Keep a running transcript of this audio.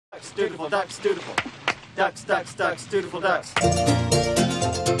Ducks, dutiful ducks, dutiful. Ducks, ducks, ducks, dutiful ducks.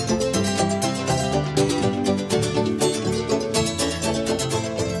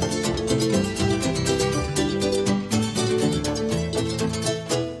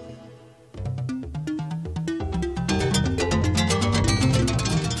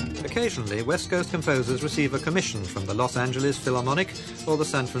 Occasionally, West Coast composers receive a commission from the Los Angeles Philharmonic or the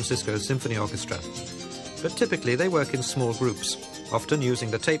San Francisco Symphony Orchestra. But typically they work in small groups, often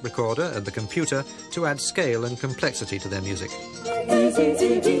using the tape recorder and the computer to add scale and complexity to their music.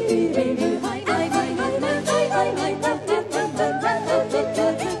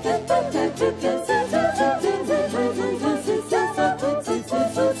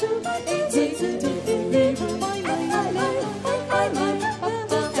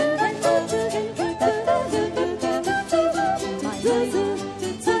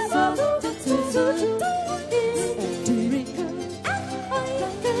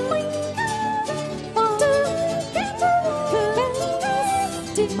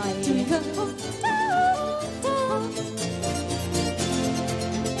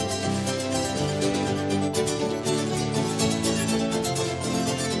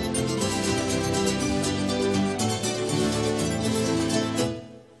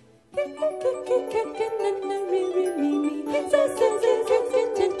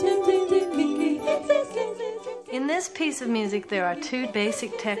 In this piece of music, there are two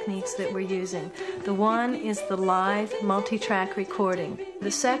basic techniques that we're using. The one is the live multi-track recording.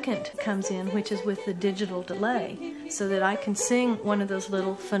 The second comes in, which is with the digital delay, so that I can sing one of those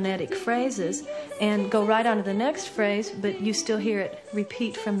little phonetic phrases and go right on to the next phrase, but you still hear it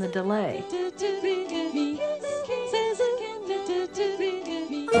repeat from the delay.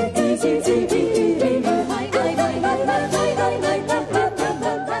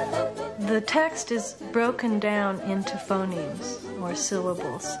 The text is broken down into phonemes or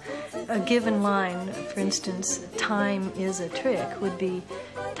syllables. A given line, for instance, time is a trick, would be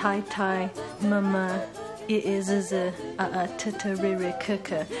tai tai mama is a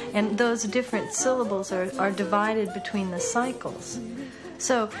tata. And those different syllables are divided between the cycles.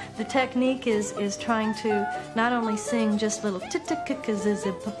 So the technique is trying to not only sing just little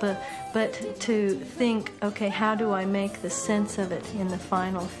but to think, okay, how do I make the sense of it in the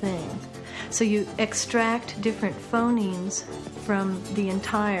final thing? So you extract different phonemes from the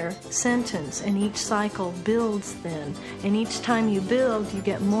entire sentence, and each cycle builds then. And each time you build, you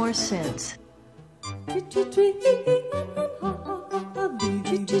get more sense.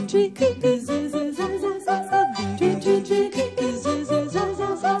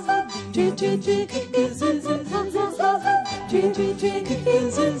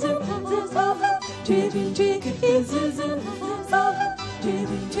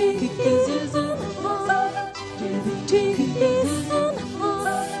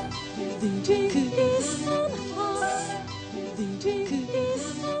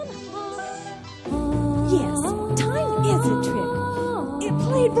 Yes, time is a trick. It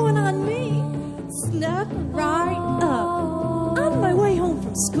played one on me. Snuck right up. On my way home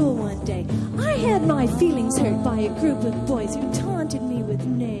from school one day, I had my feelings hurt by a group of boys who taunted me with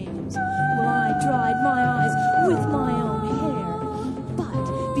names. Well, I dried my eyes with my own hair. But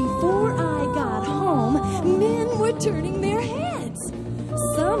before I got home, men were turning their heads.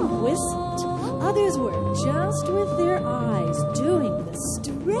 Some whistled. Others were just with their eyes doing the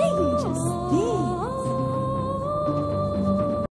strange